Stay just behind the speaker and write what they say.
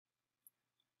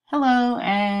Hello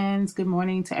and good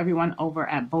morning to everyone over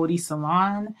at Bodhi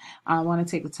Salon. I want to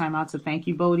take the time out to thank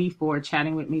you, Bodhi, for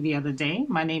chatting with me the other day.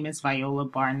 My name is Viola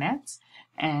Barnett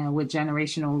and with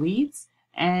Generational Leads.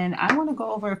 And I want to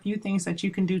go over a few things that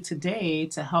you can do today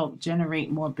to help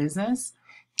generate more business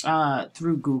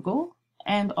through Google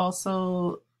and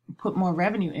also put more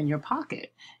revenue in your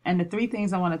pocket. And the three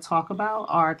things I want to talk about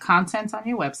are content on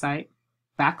your website,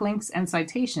 backlinks and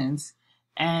citations,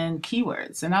 and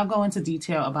keywords. And I'll go into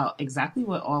detail about exactly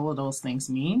what all of those things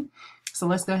mean. So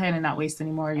let's go ahead and not waste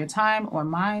any more of your time or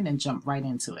mine and jump right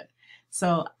into it.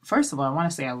 So first of all, I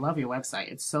want to say I love your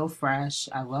website. It's so fresh.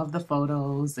 I love the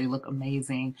photos. They look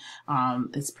amazing.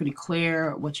 It's pretty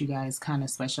clear what you guys kind of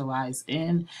specialize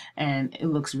in, and it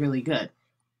looks really good.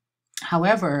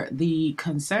 However, the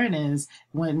concern is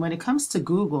when it comes to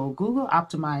Google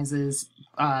optimizes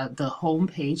the home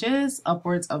pages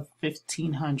upwards of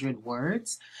 1,500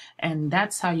 words. And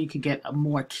that's how you could get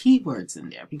more keywords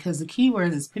in there, because the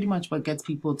keywords is pretty much what gets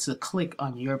people to click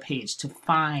on your page to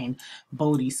find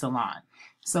Bodhi Salon.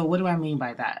 So what do I mean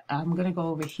by that? I'm going to go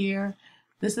over here.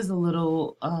 This is a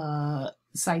little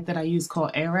site that I use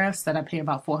called Ahrefs that I pay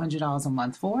about $400 a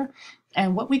month for.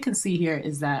 And what we can see here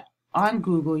is that on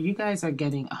Google, you guys are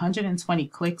getting 120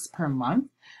 clicks per month,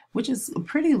 which is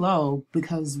pretty low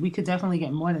because we could definitely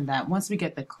get more than that. Once we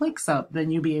get the clicks up,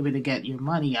 then you'll be able to get your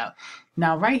money up.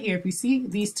 Now, right here, if you see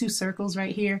these two circles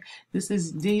right here,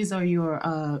 these are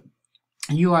your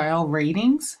URL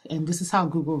ratings, and this is how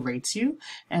Google rates you.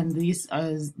 And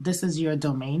this is your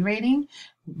domain rating.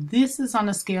 This is on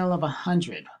a scale of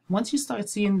 100. Once you start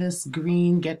seeing this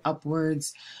green get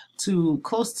upwards to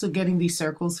close to getting these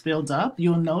circles filled up,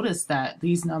 you'll notice that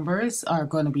these numbers are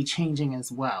going to be changing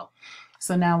as well.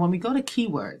 So now when we go to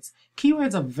keywords,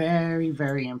 keywords are very,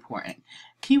 very important.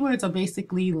 Keywords are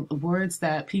basically words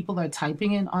that people are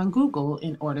typing in on Google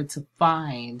in order to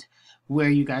find where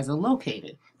you guys are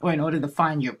located, or in order to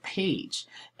find your page.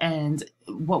 And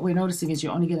what we're noticing is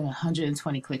you're only getting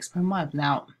 120 clicks per month.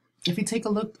 Now, if you take a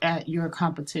look at your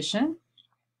competition,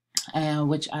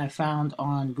 which I found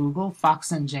on Google,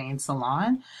 Fox and Jane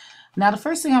Salon. Now, the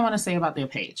first thing I want to say about their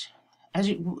page, as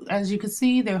you can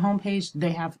see, their homepage,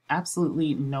 they have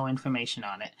absolutely no information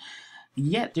on it.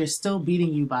 Yet they're still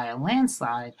beating you by a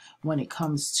landslide when it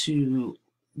comes to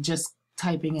just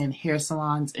typing in hair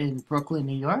salons in Brooklyn,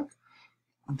 New York.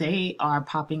 They are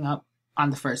popping up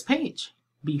on the first page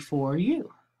before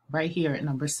you, right here at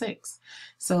number 6.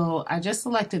 So I just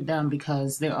selected them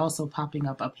because they're also popping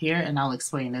up here, and I'll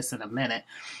explain this in a minute.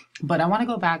 But I want to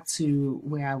go back to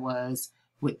where I was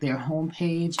with their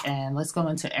homepage, and let's go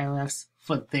into Ahrefs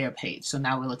for their page. So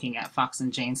now we're looking at Fox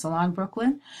and Jane Salon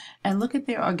Brooklyn, and look at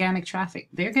their organic traffic.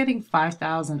 They're getting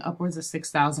 5,000, upwards of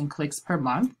 6,000 clicks per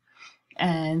month.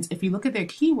 And if you look at their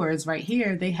keywords right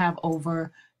here, they have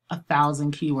over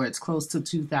 1,000 keywords, close to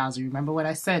 2,000. Remember what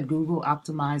I said, Google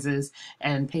optimizes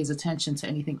and pays attention to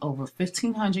anything over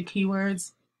 1,500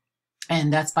 keywords.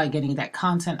 And that's by getting that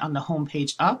content on the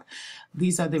homepage up.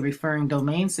 These are the referring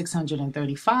domains,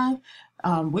 635.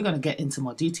 We're going to get into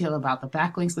more detail about the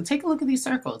backlinks, but take a look at these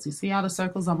circles. You see how the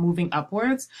circles are moving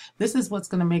upwards? This is what's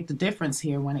going to make the difference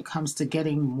here when it comes to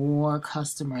getting more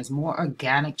customers, more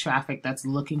organic traffic that's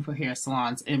looking for hair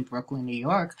salons in Brooklyn, New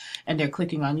York, and they're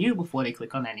clicking on you before they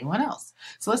click on anyone else.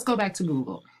 So let's go back to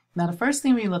Google. Now, the first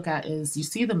thing we look at is you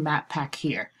see the map pack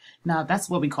here. Now, that's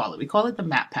what we call it. We call it the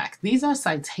map pack. These are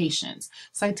citations.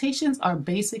 Citations are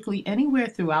basically anywhere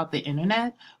throughout the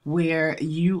internet where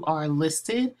you are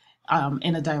listed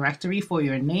in a directory for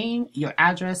your name, your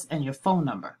address, and your phone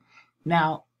number.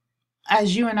 Now,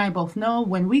 as you and I both know,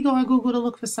 when we go on Google to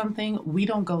look for something, we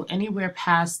don't go anywhere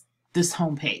past this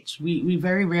homepage. We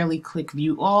very rarely click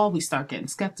view all. We start getting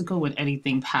skeptical with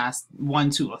anything past 1,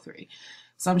 2, or 3.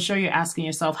 So I'm sure you're asking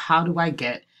yourself, how do I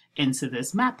get into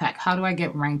this map pack? How do I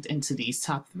get ranked into these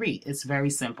top 3? It's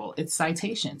very simple. It's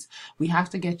citations. We have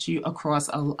to get you across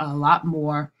a lot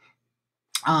more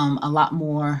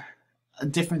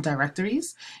different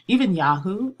directories. Even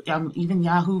Yahoo,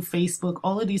 Facebook,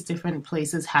 all of these different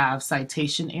places have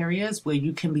citation areas where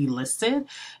you can be listed,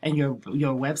 and your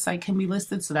website can be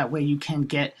listed, so that way you can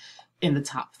get in the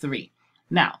top 3.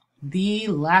 Now, the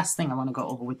last thing I want to go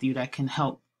over with you that can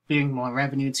help bring more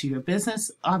revenue to your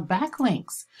business are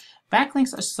backlinks.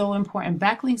 Backlinks are so important.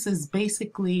 Backlinks is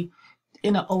basically,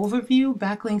 in an overview,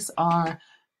 backlinks are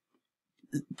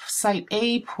site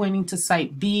A pointing to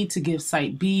site B to give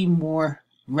site B more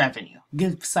revenue,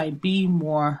 give site B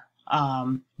more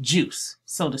juice,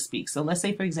 so to speak. So let's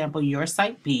say, for example, your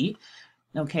site B,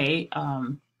 okay,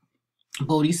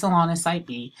 Bodhi Salon is site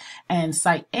B, and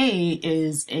site A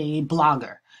is a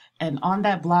blogger. And on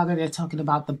that blogger, they're talking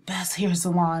about the best hair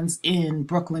salons in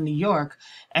Brooklyn, New York.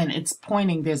 And it's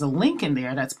pointing, there's a link in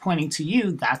there that's pointing to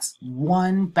you. That's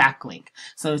one backlink.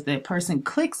 So if the person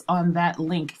clicks on that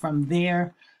link from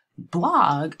their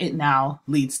blog, it now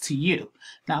leads to you.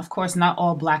 Now, of course, not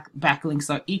all backlinks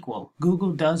are equal.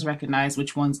 Google does recognize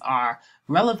which ones are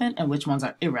relevant and which ones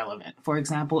are irrelevant. For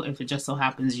example, if it just so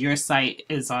happens your site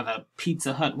is on a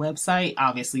Pizza Hut website,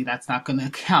 obviously that's not going to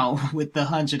count with the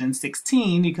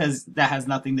 116 because that has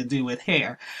nothing to do with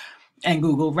hair. And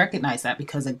Google recognized that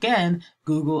because, again,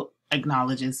 Google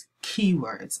acknowledges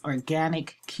keywords,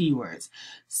 organic keywords.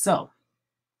 So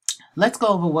let's go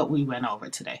over what we went over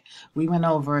today. We went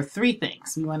over 3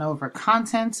 things. We went over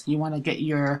content. You want to get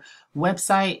your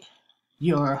website,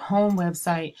 your home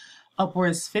website,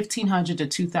 upwards 1,500 to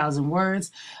 2,000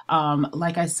 words.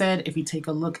 Like I said, if you take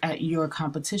a look at your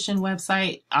competition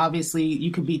website, obviously you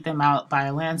could beat them out by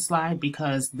a landslide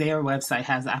because their website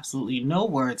has absolutely no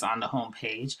words on the home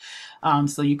page.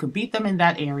 So you could beat them in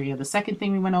that area. The second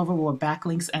thing we went over were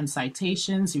backlinks and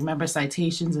citations. Remember,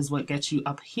 citations is what gets you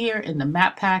up here in the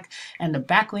map pack, and the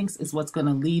backlinks is what's going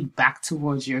to lead back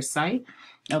towards your site.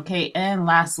 Okay, and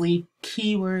lastly,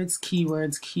 keywords,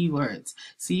 keywords, keywords.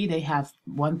 See, they have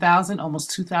 1,000,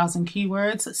 almost 2,000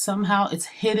 keywords. Somehow it's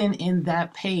hidden in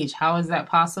that page. How is that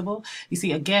possible? You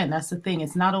see, again, that's the thing.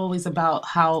 It's not always about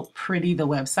how pretty the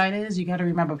website is. You got to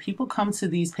remember, people come to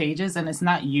these pages and it's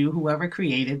not you, whoever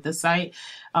created the site.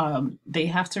 They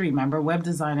have to remember, web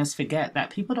designers forget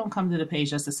that people don't come to the page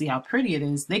just to see how pretty it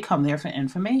is. They come there for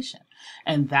information.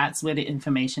 And that's where the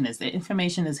information is. The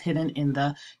information is hidden in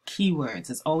the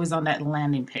keywords. It's always on that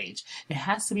landing page. It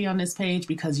has to be on this page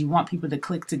because you want people to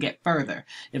click to get further.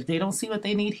 If they don't see what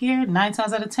they need here, 9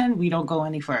 times out of 10, we don't go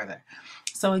any further.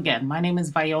 So again, my name is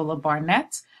Viola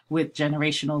Barnett with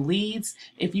Generational Leads.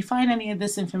 If you find any of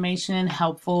this information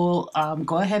helpful,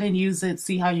 go ahead and use it,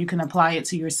 see how you can apply it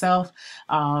to yourself.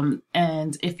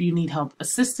 And if you need help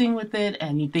assisting with it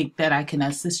and you think that I can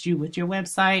assist you with your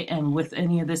website and with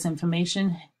any of this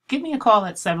information, give me a call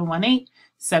at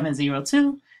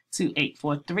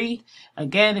 718-702-2843.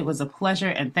 Again, it was a pleasure,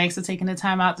 and thanks for taking the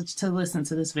time out to listen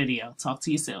to this video. Talk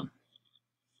to you soon.